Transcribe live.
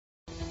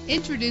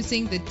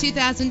Introducing the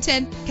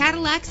 2010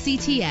 Cadillac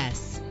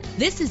CTS.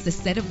 This is the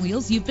set of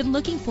wheels you've been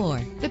looking for.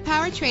 The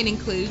powertrain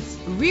includes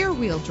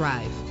rear-wheel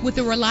drive with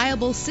a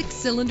reliable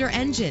 6-cylinder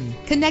engine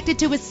connected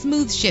to a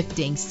smooth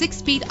shifting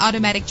 6-speed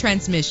automatic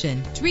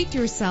transmission. Treat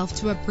yourself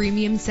to a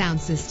premium sound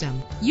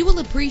system. You will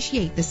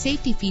appreciate the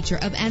safety feature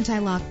of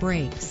anti-lock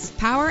brakes.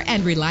 Power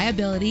and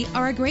reliability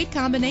are a great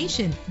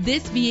combination.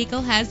 This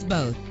vehicle has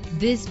both.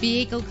 This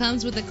vehicle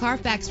comes with a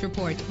Carfax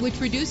report, which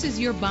reduces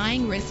your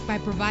buying risk by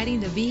providing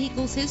the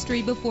vehicle's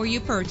history before you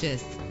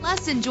purchase.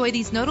 Plus, enjoy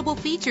these notable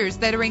features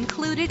that are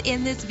included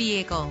in this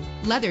vehicle: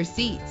 leather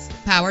seats,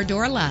 power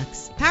door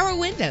locks, power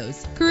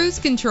windows, cruise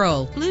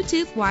control,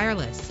 Bluetooth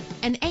wireless,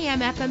 an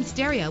AM/FM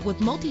stereo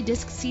with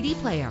multi-disc CD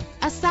player,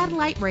 a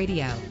satellite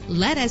radio.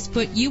 Let us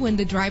put you in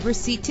the driver's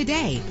seat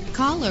today.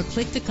 Call or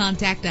click to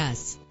contact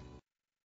us.